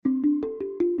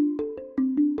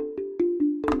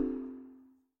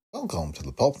Welcome to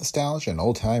the Pulp Nostalgia and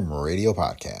Old Time Radio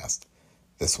Podcast.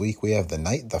 This week we have The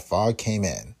Night the Fog Came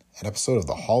In, an episode of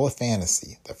The Hall of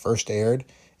Fantasy that first aired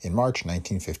in March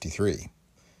 1953.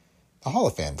 The Hall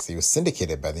of Fantasy was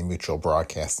syndicated by the Mutual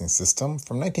Broadcasting System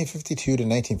from 1952 to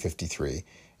 1953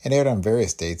 and aired on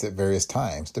various dates at various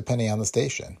times, depending on the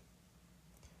station.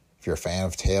 If you're a fan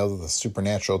of tales with a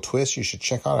supernatural twist, you should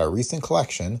check out our recent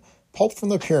collection, Pulp from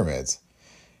the Pyramids,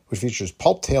 which features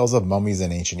pulp tales of mummies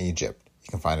in ancient Egypt. You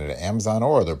can find it at Amazon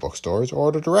or other bookstores, or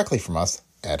order directly from us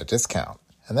at a discount.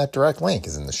 And that direct link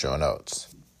is in the show notes.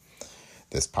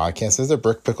 This podcast is a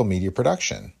Brick Pickle Media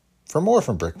production. For more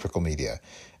from Brick Pickle Media,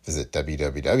 visit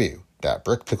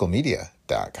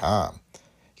www.brickpicklemedia.com.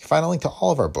 You can find a link to all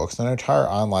of our books and our entire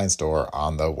online store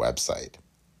on the website.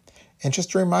 And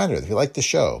just a reminder, if you like the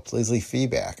show, please leave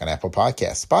feedback on Apple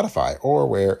Podcasts, Spotify, or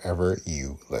wherever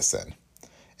you listen.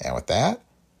 And with that,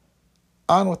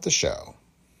 on with the show.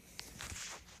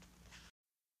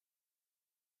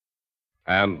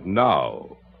 And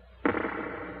now,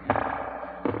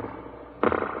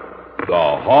 the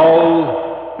Hall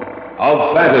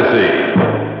of Fantasy.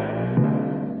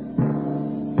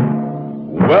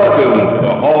 Welcome to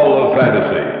the Hall of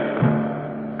Fantasy.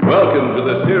 Welcome to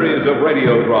the series of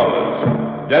radio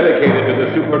dramas dedicated to the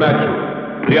supernatural,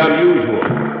 the unusual,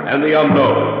 and the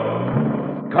unknown.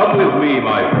 Come with me,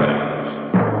 my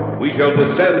friends. We shall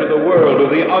descend to the world of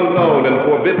the unknown and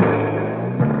forbidden,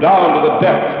 down to the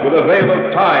depths where the veil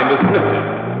of time is lifted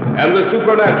and the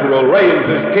supernatural reigns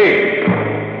as king.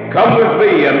 Come with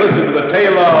me and listen to the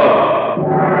tale of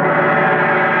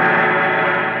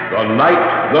The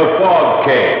Night the Fog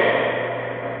Came.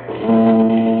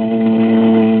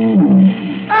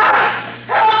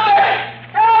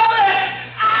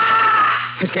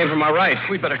 It came from our right.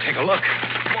 We'd better take a look.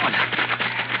 Come on.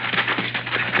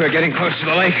 We're getting close to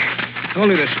the lake.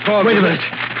 Only this fog. Wait a minute.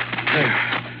 There.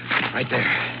 Right there.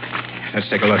 Let's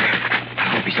take a look.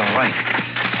 I hope he's all right.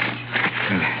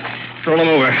 Throw him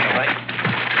over. All right.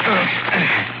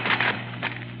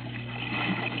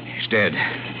 He's dead.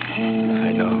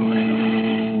 I know.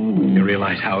 You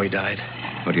realize how he died?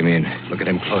 What do you mean? Look at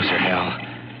him closer, Hal.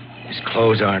 His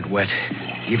clothes aren't wet.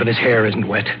 Even his hair isn't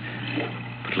wet.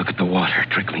 But look at the water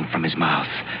trickling from his mouth.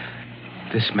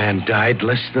 This man died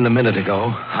less than a minute ago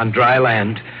on dry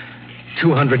land,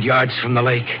 200 yards from the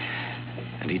lake.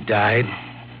 And he died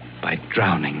by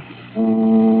drowning.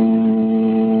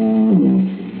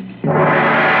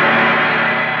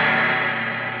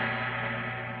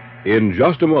 In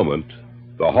just a moment,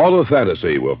 the Hall of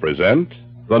Fantasy will present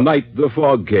The Night the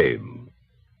Fog Came.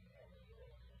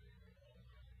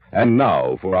 And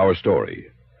now for our story.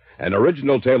 An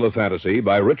original tale of fantasy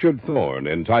by Richard Thorne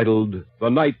entitled The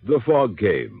Night the Fog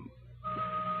Came.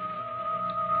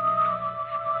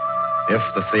 If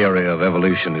the theory of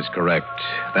evolution is correct,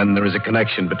 then there is a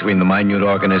connection between the minute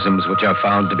organisms which are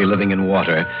found to be living in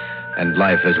water and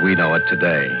life as we know it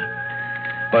today.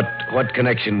 But what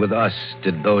connection with us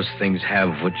did those things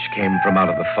have which came from out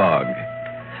of the fog?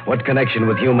 What connection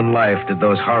with human life did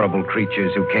those horrible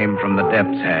creatures who came from the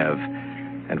depths have?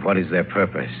 And what is their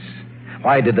purpose?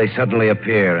 Why did they suddenly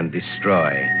appear and destroy,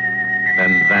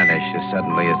 then vanish as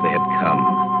suddenly as they had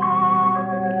come?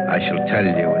 I shall tell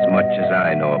you as much as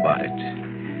I know about it.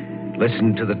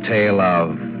 Listen to the tale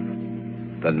of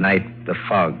The Night the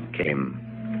Fog Came.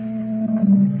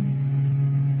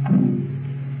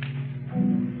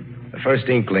 The first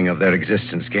inkling of their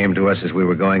existence came to us as we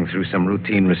were going through some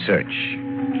routine research.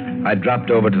 I dropped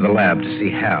over to the lab to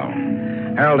see Hal.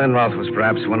 Harold Enroth was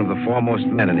perhaps one of the foremost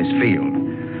men in his field.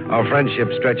 Our friendship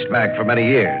stretched back for many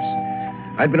years.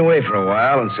 I'd been away for a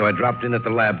while, and so I dropped in at the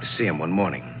lab to see him one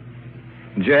morning.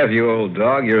 Jeff, you old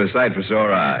dog, you're a sight for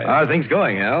sore eyes. How are things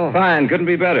going, Hal? Fine, couldn't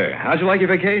be better. How'd you like your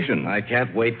vacation? I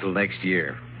can't wait till next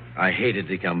year. I hated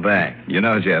to come back. You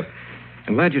know, Jeff,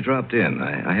 I'm glad you dropped in.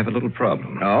 I have a little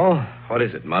problem. Oh? What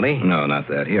is it, money? No, not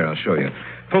that. Here, I'll show you.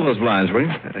 Pull those blinds, will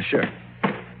you? Sure.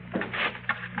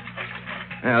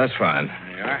 Yeah, that's fine.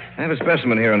 There you are. I have a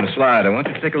specimen here on the slide. I want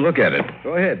you to take a look at it.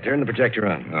 Go ahead. Turn the projector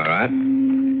on. All right.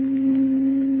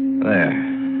 There.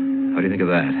 What do you think of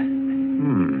that?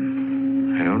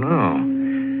 I don't know.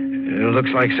 It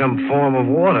looks like some form of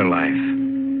water life.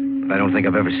 But I don't think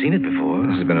I've ever seen it before.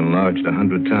 This has been enlarged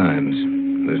 100 times.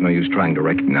 There's no use trying to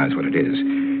recognize what it is.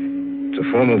 It's a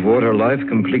form of water life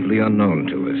completely unknown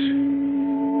to us.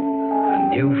 A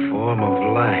new form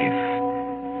of life.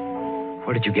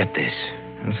 Where did you get this?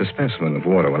 It's a specimen of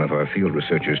water one of our field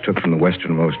researchers took from the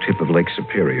westernmost tip of Lake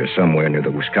Superior, somewhere near the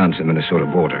Wisconsin-Minnesota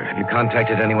border. Have you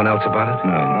contacted anyone else about it?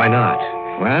 No. Why not?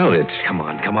 Well, it's... Come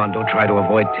on. Don't try to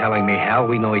avoid telling me, Hal.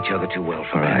 We know each other too well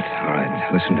for All that.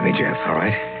 right. Listen to me, Jeff. All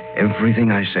right.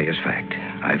 Everything I say is fact.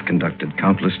 I've conducted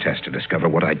countless tests to discover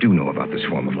what I do know about this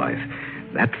form of life.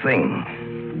 That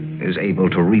thing is able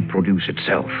to reproduce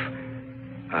itself.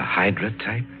 A Hydra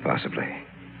type? Possibly.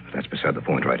 But that's beside the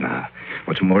point right now.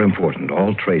 What's more important,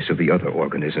 all trace of the other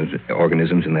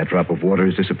organisms in that drop of water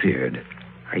has disappeared.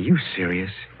 Are you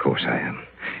serious? Of course I am.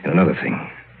 And another thing.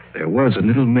 There was a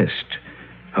little mist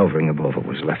hovering above what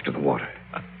was left of the water.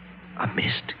 A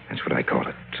mist? That's what I call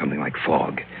it. Something like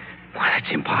fog. Why,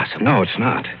 that's impossible. No, it's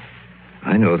not.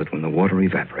 I know that when the water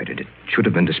evaporated, it should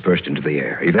have been dispersed into the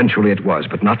air. Eventually it was,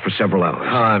 but not for several hours.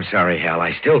 Oh, I'm sorry, Hal.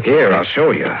 I still can't. Here, I'll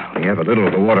show you. We have a little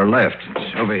of the water left.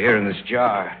 It's over here in this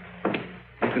jar.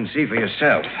 You can see for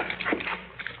yourself.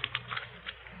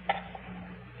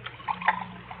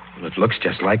 Well, it looks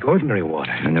just like ordinary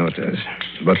water. I know it does.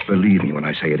 But believe me when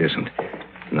I say it isn't.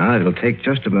 Now, it'll take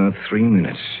just about 3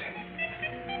 minutes.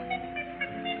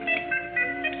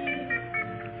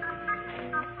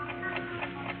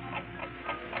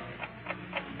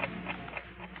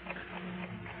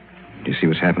 Do you see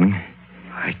what's happening?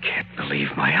 I can't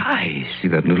believe my eyes. See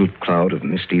that little cloud of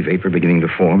misty vapor beginning to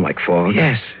form like fog?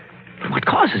 Yes. But what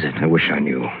causes it? I wish I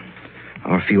knew.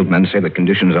 Our field men say the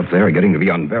conditions up there are getting to be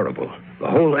unbearable. The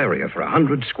whole area for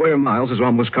 100 square miles is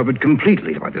almost covered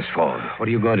completely by this fog. What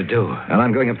are you going to do? Well,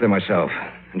 I'm going up there myself.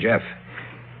 And Jeff,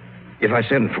 if I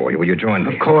send for you, will you join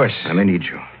me? Of course. I may need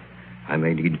you. I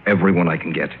may need everyone I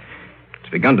can get. It's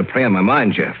begun to prey on my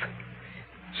mind, Jeff.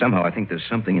 Somehow I think there's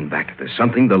something in back of this.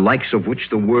 Something the likes of which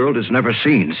the world has never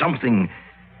seen. Something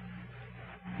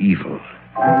evil.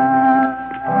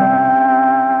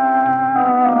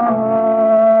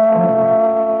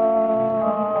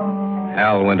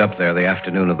 Hal went up there the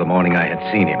afternoon of the morning I had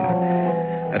seen him.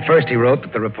 At first he wrote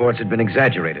that the reports had been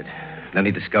exaggerated. Then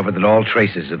he discovered that all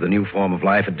traces of the new form of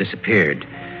life had disappeared.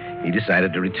 He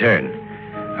decided to return.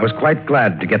 I was quite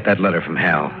glad to get that letter from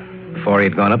Hal. Before he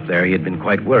had gone up there, he had been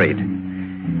quite worried.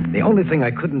 The only thing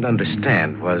I couldn't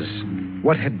understand was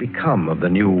what had become of the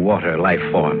new water life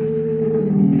form.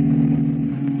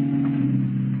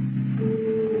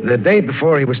 The day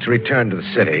before he was to return to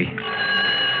the city...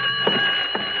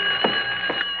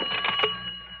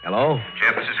 Hello?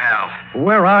 Jeff, this is Hal.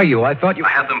 Where are you? I thought you... I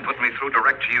had them put me through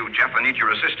direct to you. Jeff, I need your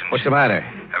assistance. What's the matter?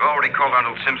 I've already called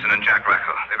Arnold Simpson and Jack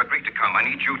Rackle. They've agreed to come. I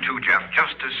need you too, Jeff,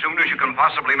 just as soon as you can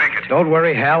possibly make it. Don't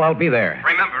worry, Hal. I'll be there.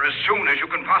 Remember, as soon as you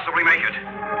can possibly make it.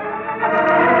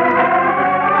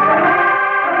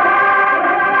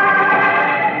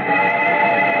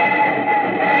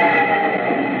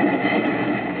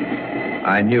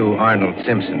 I knew Arnold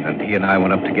Simpson, and he and I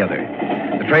went up together.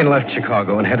 The train left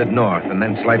Chicago and headed north, and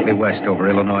then slightly west over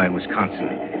Illinois and Wisconsin.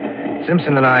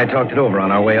 Simpson and I talked it over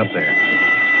on our way up there.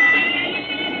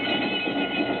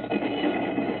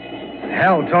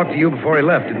 Hal talked to you before he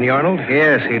left, didn't he, Arnold?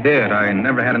 Yes, he did. I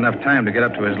never had enough time to get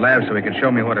up to his lab so he could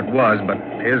show me what it was, but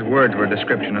his words were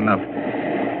description enough.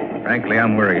 Frankly,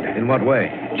 I'm worried. In what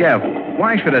way? Jeff,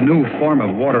 why should a new form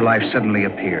of water life suddenly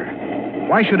appear?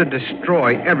 Why should it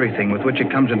destroy everything with which it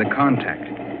comes into contact?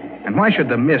 And why should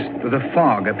the mist or the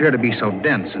fog appear to be so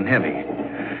dense and heavy?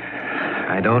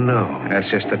 I don't know. That's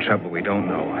just the trouble. We don't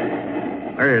know.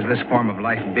 Where has this form of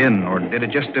life been, or did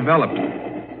it just develop?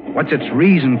 What's its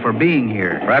reason for being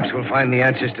here? Perhaps we'll find the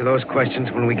answers to those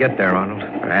questions when we get there, Arnold.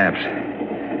 Perhaps.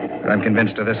 But I'm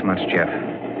convinced of this much, Jeff.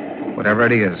 Whatever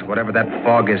it is, whatever that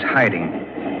fog is hiding,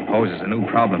 poses a new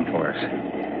problem for us.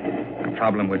 A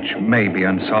problem which may be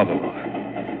unsolvable,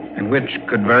 and which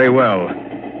could very well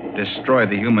destroy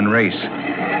the human race.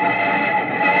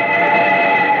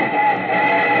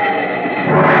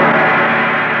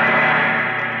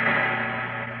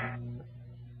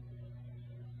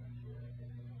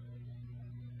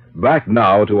 Back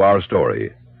now to our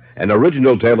story. An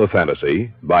original tale of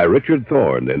fantasy by Richard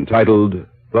Thorne entitled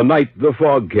The Night the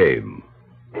Fog Came.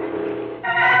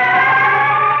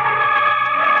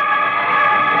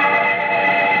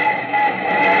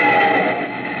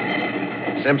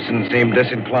 Simpson seemed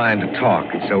disinclined to talk,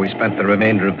 and so we spent the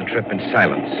remainder of the trip in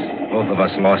silence, both of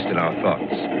us lost in our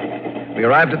thoughts. We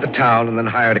arrived at the town and then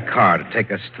hired a car to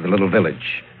take us to the little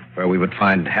village, where we would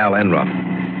find Hal Enruff.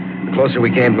 The closer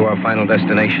we came to our final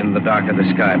destination, the darker the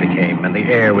sky became, and the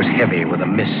air was heavy with a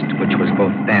mist which was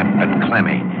both damp and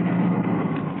clammy.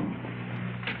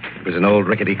 It was an old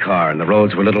rickety car, and the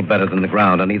roads were little better than the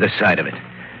ground on either side of it.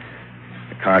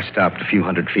 The car stopped a few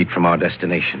hundred feet from our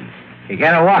destination. You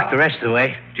gotta walk the rest of the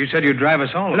way. You said you'd drive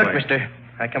us all the Look, way. mister,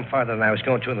 I come farther than I was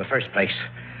going to in the first place.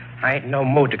 I ain't in no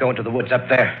mood to go into the woods up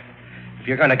there. If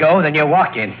you're gonna go, then you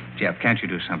walk in. Jeff, can't you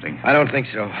do something? I don't think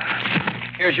so.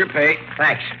 Here's your pay.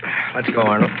 Thanks. Let's go,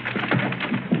 Arnold.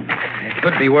 It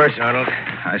could be worse, Arnold.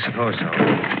 I suppose so.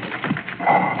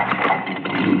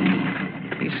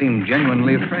 He seemed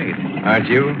genuinely afraid. Aren't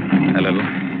you? A little.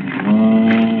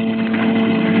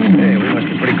 Hey, we must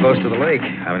be pretty close to the lake.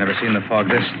 I've never seen the fog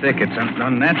this thick. It's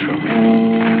unnatural.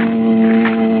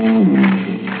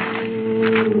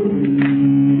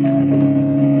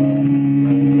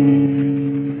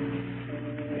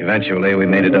 Eventually, we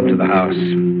made it up to the house.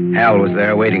 Hal was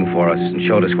there waiting for us and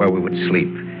showed us where we would sleep.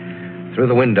 Through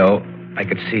the window, I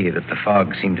could see that the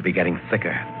fog seemed to be getting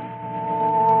thicker.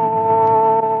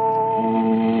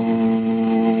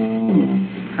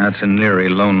 That's an eerie,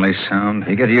 lonely sound.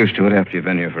 You get used to it after you've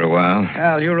been here for a while.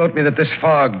 Hal, you wrote me that this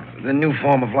fog, the new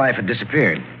form of life, had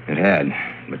disappeared. It had.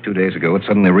 But 2 days ago, it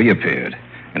suddenly reappeared.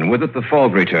 And with it, the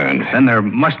fog returned. Then there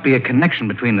must be a connection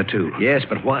between the two. Yes,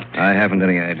 but what? I haven't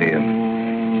any idea.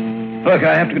 Look,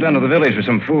 I have to go down to the village for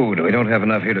some food. We don't have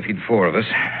enough here to feed 4 of us.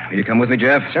 Will you come with me,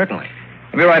 Jeff? Certainly.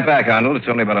 I'll be right back, Arnold. It's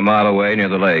only about a mile away near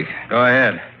the lake. Go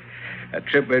ahead. That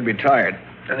trip made me tired.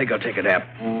 I think I'll take a nap.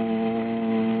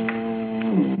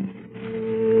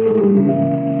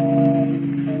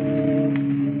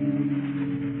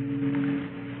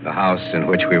 The house in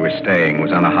which we were staying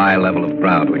was on a high level of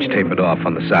ground which tapered off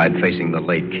on the side facing the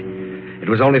lake. It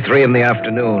was only 3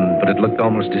 p.m, but it looked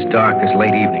almost as dark as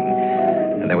late evening.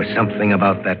 And there was something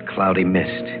about that cloudy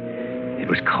mist. It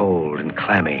was cold and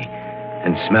clammy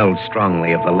and smelled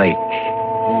strongly of the lake.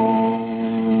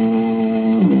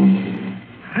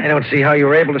 I don't see how you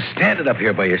were able to stand it up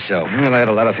here by yourself. Well, I had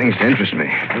a lot of things to interest me.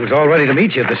 I was all ready to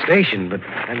meet you at the station, but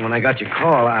then when I got your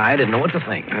call, I didn't know what to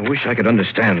think. I wish I could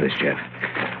understand this, Jeff.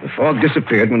 The fog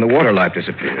disappeared when the water life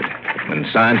disappeared. When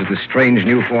signs of this strange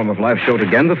new form of life showed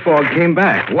again, the fog came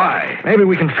back. Why? Maybe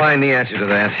we can find the answer to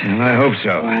that. Well, I hope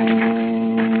so.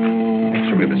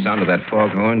 Actually, the sound of that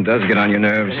foghorn does get on your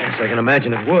nerves. Yes, I can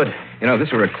imagine it would. You know, if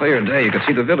this were a clear day, you could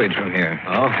see the village from here.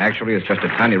 Oh? Actually, it's just a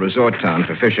tiny resort town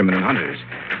for fishermen and hunters.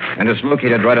 And it's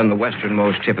located right on the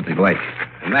westernmost tip of the lake.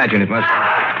 Imagine it must...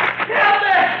 Help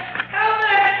me! Help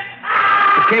me!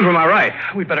 It came from our right.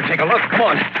 We'd better take a look. Come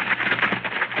on.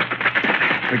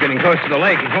 We're getting close to the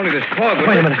lake. If only this fog would...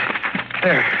 Wait a minute.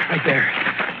 There, right there.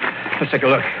 Let's take a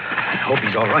look. I hope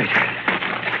he's all right.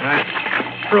 All right.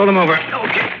 Roll him over.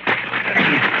 Okay.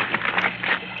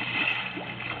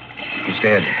 He's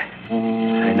dead.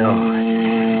 I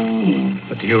know.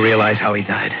 But do you realize how he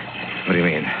died? What do you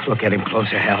mean? Look at him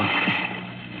closer, Hal.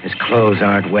 His clothes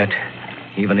aren't wet.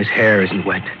 Even his hair isn't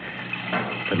wet.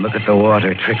 But look at the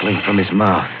water trickling from his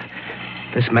mouth.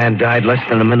 This man died less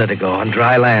than a minute ago on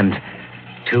dry land,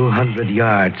 200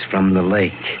 yards from the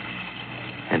lake.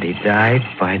 And he died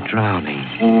by drowning.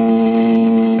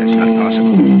 That's not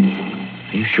possible.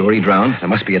 Are you sure he drowned? There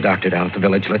must be a doctor down at the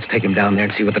village. Let's take him down there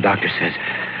and see what the doctor says.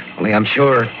 Only I'm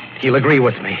sure he'll agree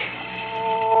with me.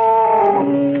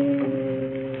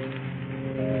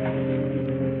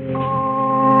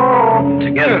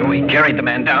 Together, we carried the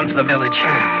man down to the village.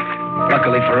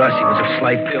 Luckily for us, he was of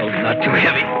slight build, not too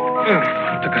heavy.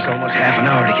 It took us almost half an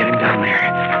hour to get him down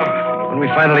there. When we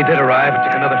finally did arrive, it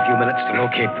took another few minutes to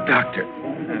locate the doctor.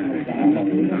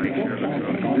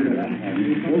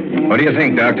 What do you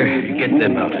think, Doctor? Get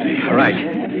them out of here. All right.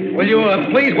 Will you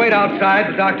please wait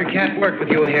outside? The doctor can't work with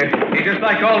you here. He's just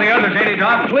like all the others, ain't he,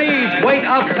 Doc? Please wait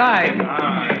outside.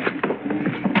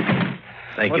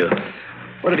 Thank you.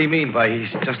 What did he mean by he's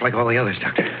just like all the others,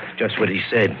 Doctor? Just what he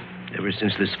said. Ever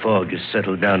since this fog has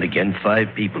settled down again,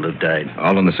 5 people have died.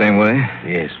 All in the same way?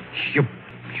 Yes. You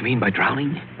mean by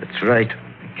drowning? That's right.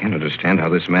 I can't understand how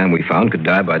this man we found could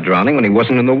die by drowning when he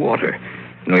wasn't in the water.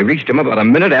 You know, he reached him about a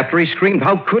minute after he screamed.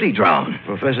 How could he drown?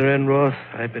 Professor Enroth,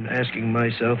 I've been asking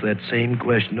myself that same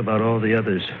question about all the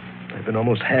others. I've been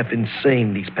almost half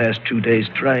insane these past 2 days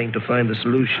trying to find the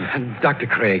solution. And Dr.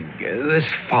 Craig,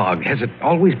 this fog, has it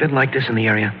always been like this in the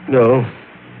area? No,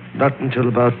 not until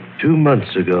about 2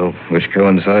 months ago. Which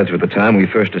coincides with the time we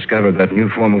first discovered that new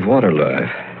form of water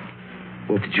life.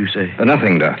 What did you say?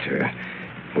 Nothing, Doctor.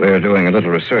 We're doing a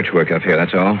little research work up here,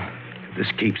 that's all. If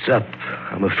this keeps up,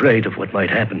 I'm afraid of what might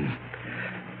happen.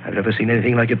 I've never seen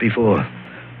anything like it before.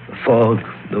 The fog,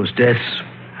 those deaths,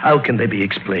 how can they be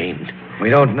explained? We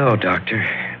don't know, Doctor.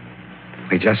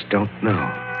 We just don't know.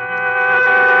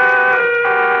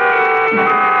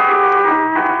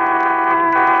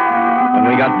 When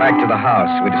we got back to the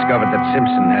house, we discovered that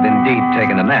Simpson had indeed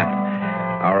taken a nap.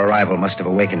 Our arrival must have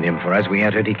awakened him, for as we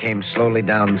entered, he came slowly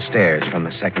down the stairs from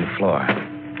the 2nd floor.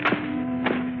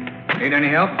 Need any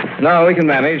help? No, we can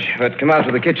manage, but come out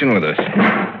to the kitchen with us.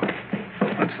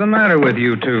 What's the matter with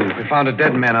you two? We found a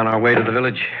dead man on our way to the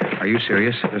village. Are you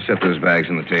serious? Just set those bags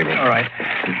on the table. All right.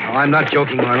 Oh, I'm not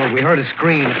joking, Arnold. We heard a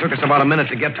scream. It took us about a minute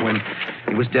to get to him.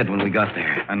 He was dead when we got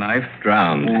there. A knife?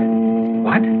 Drowned.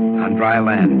 What? On dry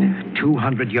land,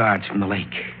 200 yards from the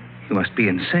lake. You must be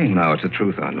insane. No, it's the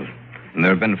truth, Arnold. And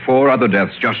there have been 4 other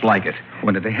deaths just like it.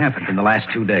 When did they happen? In the last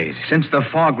 2 days. Since the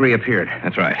fog reappeared.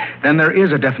 That's right. Then there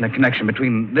is a definite connection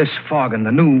between this fog and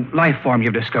the new life form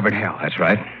you've discovered, Hal. That's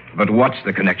right. But what's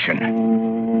the connection?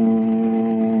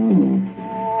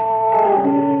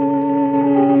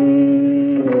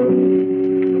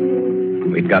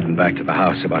 We'd gotten back to the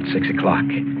house about 6 o'clock.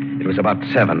 It was about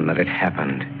 7 that it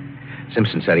happened.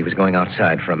 Simpson said he was going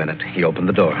outside for a minute. He opened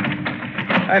the door.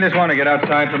 I just want to get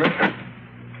outside for a minute.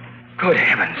 Good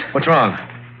heavens. What's wrong?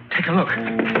 Take a look.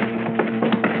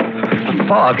 The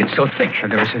fog, it's so thick. I've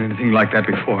never seen anything like that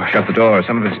before. Shut the door.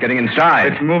 Some of it's getting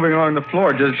inside. It's moving along the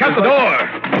floor. Shut the door!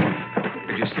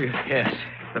 Did you see it? Yes.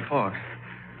 The fog.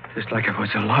 Just like it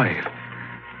was alive.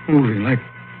 Moving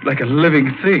like a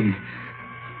living thing.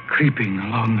 Creeping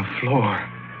along the floor.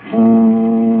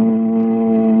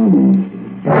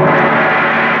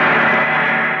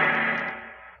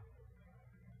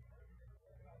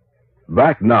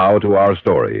 Back now to our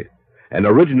story. An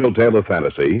original tale of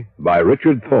fantasy by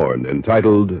Richard Thorne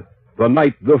entitled The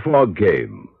Night the Fog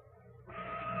Came.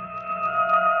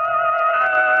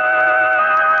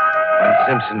 When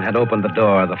Simpson had opened the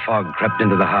door, the fog crept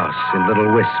into the house in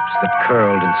little wisps that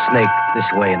curled and snaked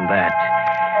this way and that.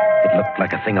 It looked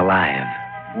like a thing alive.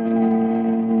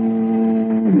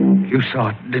 You saw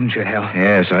it, didn't you, Hal?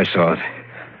 Yes, I saw it.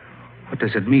 What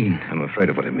does it mean? I'm afraid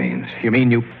of what it means. You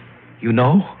mean you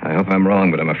know? I hope I'm wrong,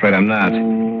 but I'm afraid I'm not.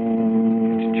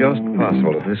 It's just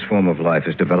possible that this form of life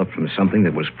is developed from something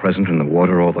that was present in the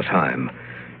water all the time.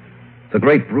 The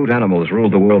great brute animals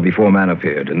ruled the world before man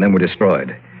appeared, and then were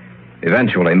destroyed.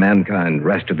 Eventually, mankind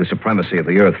wrested the supremacy of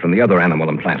the earth from the other animal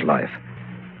and plant life.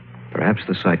 Perhaps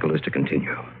the cycle is to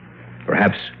continue.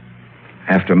 Perhaps,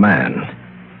 after man,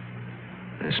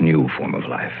 this new form of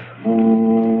life.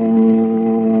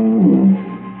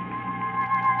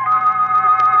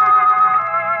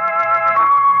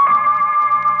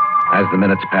 As the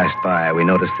minutes passed by, we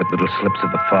noticed that little slips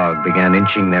of the fog began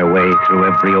inching their way through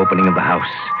every opening of the house.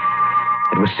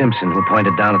 It was Simpson who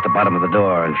pointed down at the bottom of the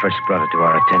door and first brought it to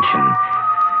our attention.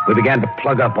 We began to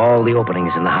plug up all the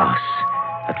openings in the house.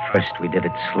 At first, we did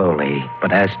it slowly,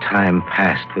 but as time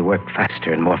passed, we worked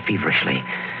faster and more feverishly.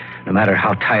 No matter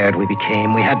how tired we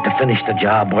became, we had to finish the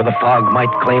job, or the fog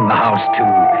might claim the house, too.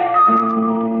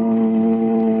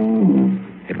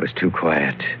 It was too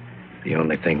quiet. The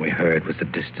only thing we heard was the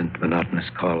distant, monotonous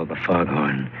call of the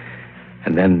foghorn.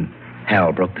 And then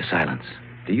Hal broke the silence.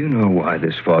 Do you know why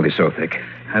this fog is so thick?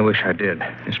 I wish I did.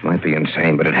 This might be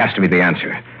insane, but it has to be the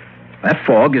answer. That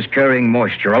fog is carrying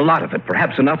moisture, a lot of it,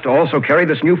 perhaps enough to also carry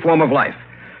this new form of life.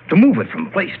 To move it from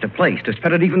place to place, to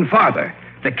spread it even farther.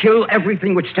 To kill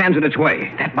everything which stands in its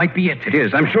way. That might be it. It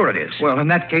is, I'm sure it is. Well, in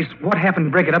that case, what happened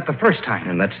to break it up the first time?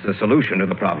 And that's the solution to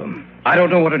the problem. I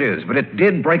don't know what it is, but it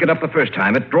did break it up the first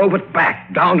time. It drove it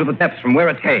back, down to the depths from where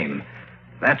it came.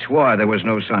 That's why there was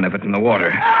no sign of it in the water.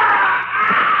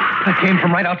 That came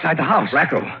from right outside the house.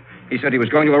 Racco. He said he was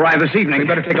going to arrive this evening. We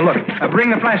better take a look. Bring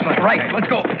the flashlight. Right, let's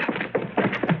go.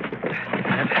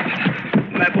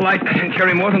 That light doesn't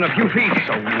carry more than a few feet.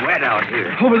 So wet out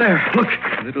here. Over there, look.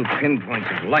 Little pinpoints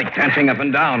of light dancing up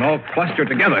and down, all clustered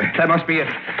together. That must be it.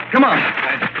 Come on.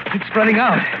 It's spreading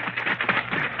out.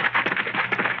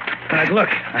 Look.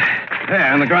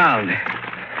 There, on the ground.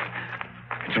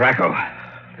 It's Racco.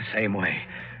 The same way.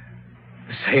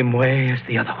 The same way as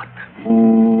the other one.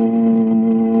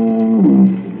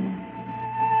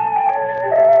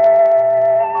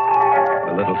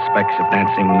 The little specks of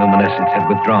dancing luminescence had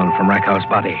withdrawn from Racco's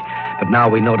body, but now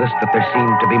we noticed that there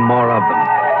seemed to be more of them.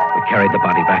 We carried the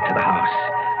body back to the house.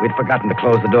 We'd forgotten to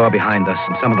close the door behind us,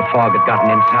 and some of the fog had gotten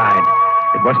inside.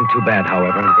 It wasn't too bad,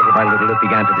 however, and little by little it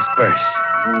began to disperse.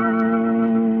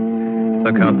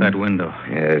 Look out that window.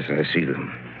 Yes, I see them.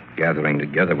 Gathering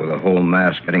together with a whole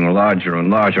mass, getting larger and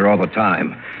larger all the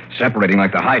time. Separating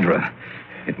like the Hydra.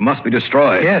 It must be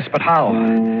destroyed. Yes, but how?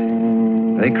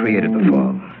 They created the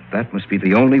fog. That must be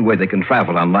the only way they can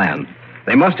travel on land.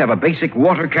 They must have a basic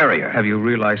water carrier. Have you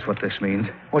realized what this means?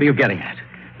 What are you getting at?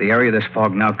 The area this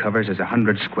fog now covers is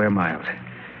 100 square miles.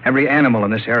 Every animal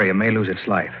in this area may lose its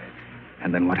life.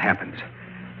 And then what happens?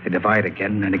 They divide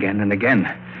again and again and again.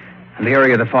 And the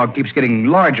area of the fog keeps getting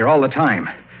larger all the time.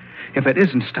 If it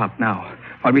isn't stopped now,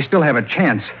 while we still have a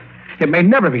chance, it may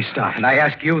never be stopped. And I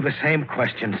ask you the same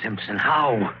question, Simpson.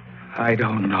 How? I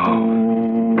don't know.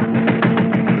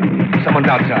 Someone's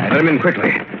outside. Let him in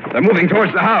quickly. They're moving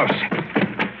towards the house.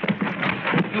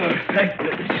 Oh, thank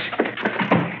goodness.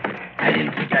 I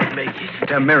didn't think I'd make it.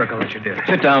 It's a miracle that you did it.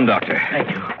 Sit down, Doctor. Thank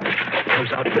you. I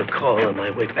was out for a call on my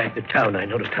way back to town. I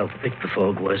noticed how thick the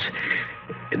fog was.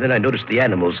 And then I noticed the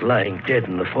animals lying dead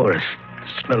in the forest. The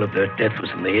smell of their death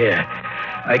was in the air.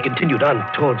 I continued on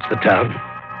towards the town.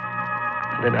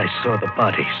 And then I saw the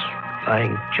bodies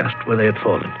lying just where they had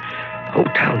fallen. The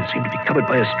whole town seemed to be covered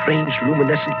by a strange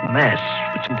luminescent mass,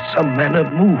 which in some manner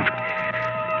moved.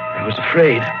 I was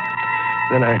afraid.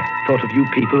 Then I thought of you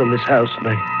people in this house, and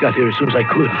I got here as soon as I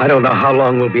could. I don't know how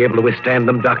long we'll be able to withstand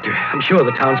them, Doctor. I'm sure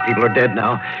the townspeople are dead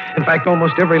now. In fact,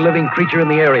 almost every living creature in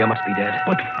the area must be dead.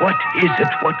 But what is it?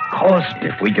 What caused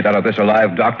it? If we get out of this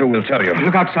alive, Doctor, we'll tell you.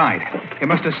 Look outside. It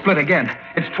must have split again.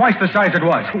 It's twice the size it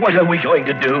was. What are we going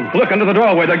to do? Look under the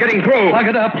doorway. They're getting through. Plug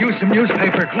it up. Use some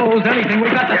newspaper, clothes, anything.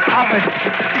 We've got to stop it.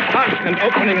 Constant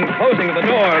opening and closing of the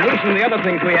door. Loosen the other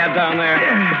things we have down there.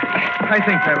 I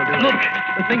think that'll do. Look,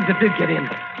 the things that did get in.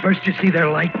 First you see their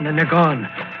light, and then they're gone.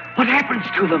 What happens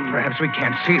to them? Perhaps we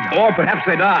can't see them. Or perhaps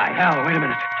they die. Al, wait a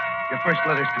minute. Your first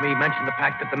letters to me mentioned the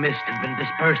fact that the mist had been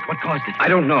dispersed. What caused it? I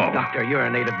don't know. Doctor, you're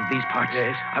a native of these parts.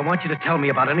 Yes. I want you to tell me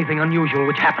about anything unusual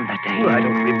which happened that day. Well, I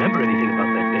don't remember anything about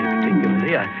that day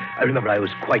particularly. I remember I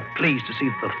was quite pleased to see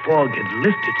that the fog had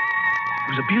lifted.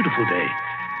 It was a beautiful day.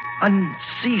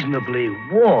 Unseasonably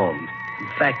warm. In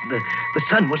fact, the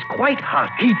sun was quite hot.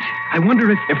 Heat. I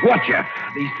wonder if... If what, Jeff?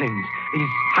 These things,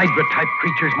 these Hydra-type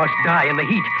creatures must die in the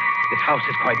heat. This house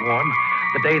is quite warm.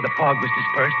 The day the fog was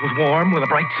dispersed was warm with a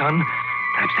bright sun.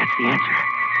 Perhaps that's the answer.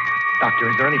 Doctor,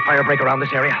 is there any fire break around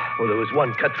this area? Well, there was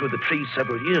one cut through the trees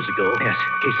several years ago. Yes.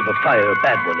 Case of a fire, a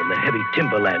bad one, in the heavy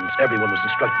timberlands. Everyone was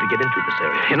instructed to get into this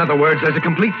area. In other words, there's a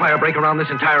complete fire break around this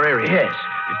entire area. Yes.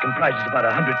 It comprises about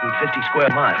 150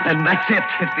 square miles. And that's it.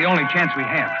 It's the only chance we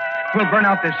have. We'll burn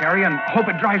out this area and hope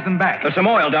it drives them back. There's some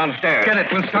oil downstairs. Get it.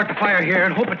 We'll start the fire here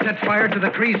and hope it sets fire to the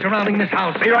trees surrounding this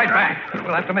house. Be right back.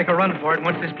 We'll have to make a run for it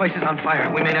once this place is on fire.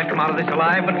 We may not come out of this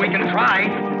alive, but we can try.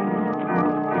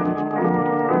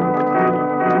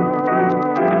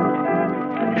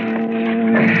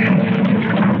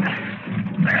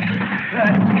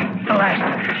 The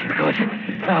last. Good.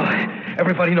 Now,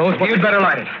 everybody knows what... You'd better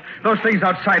light it. Those things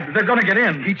outside, they're going to get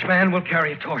in. Each man will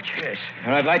carry a torch. Yes.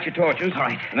 All right, light your torches. All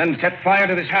right. And then set fire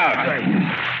to this house. All right.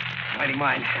 Lighting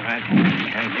mine. All right.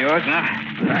 And yours now.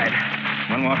 All right.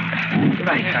 One more.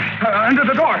 Right. Under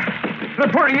the door.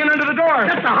 They're pouring in under the door.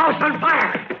 Set the house on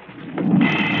fire.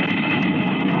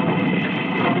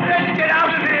 Let's get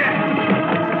out of here.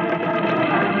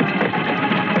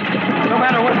 No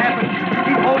matter what happens,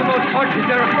 keep holding those torches.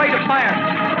 They're afraid of fire.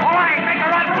 All right, make a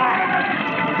run for it.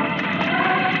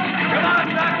 Come on,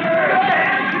 Doctor.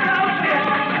 He's out there.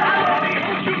 I'll be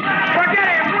able to shoot back. Forget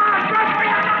him. Come on, run for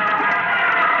your life.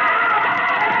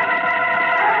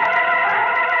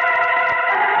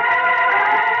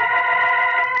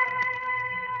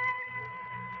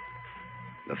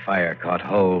 The fire caught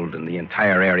hold, and the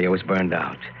entire area was burned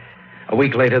out. A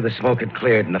week later, the smoke had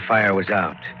cleared, and the fire was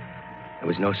out. There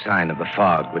was no sign of the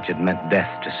fog, which had meant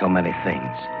death to so many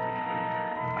things.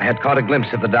 I had caught a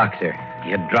glimpse of the doctor. He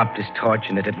had dropped his torch,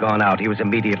 and it had gone out. He was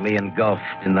immediately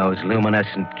engulfed in those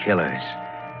luminescent killers.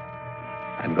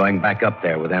 I'm going back up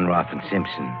there with Enroth and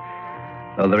Simpson,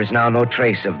 though there is now no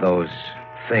trace of those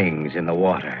things in the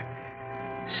water.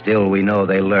 Still, we know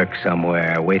they lurk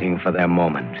somewhere, waiting for their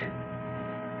moment.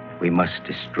 We must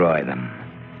destroy them,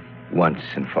 once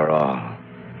and for all,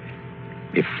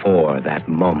 before that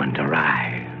moment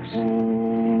arrives.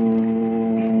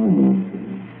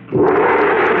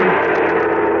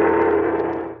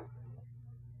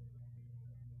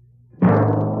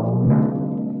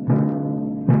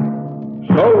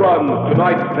 So runs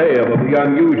tonight's tale of the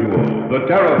unusual, the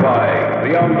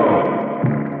terrifying, the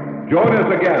unknown. Join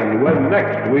us again when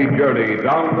next we journey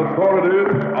down the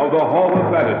corridors of the Hall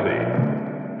of Fantasy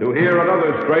to hear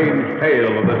another strange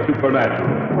tale of the supernatural.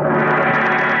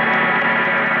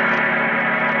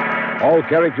 All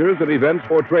characters and events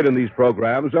portrayed in these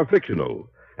programs are fictional,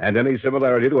 and any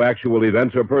similarity to actual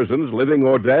events or persons, living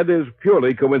or dead, is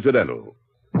purely coincidental.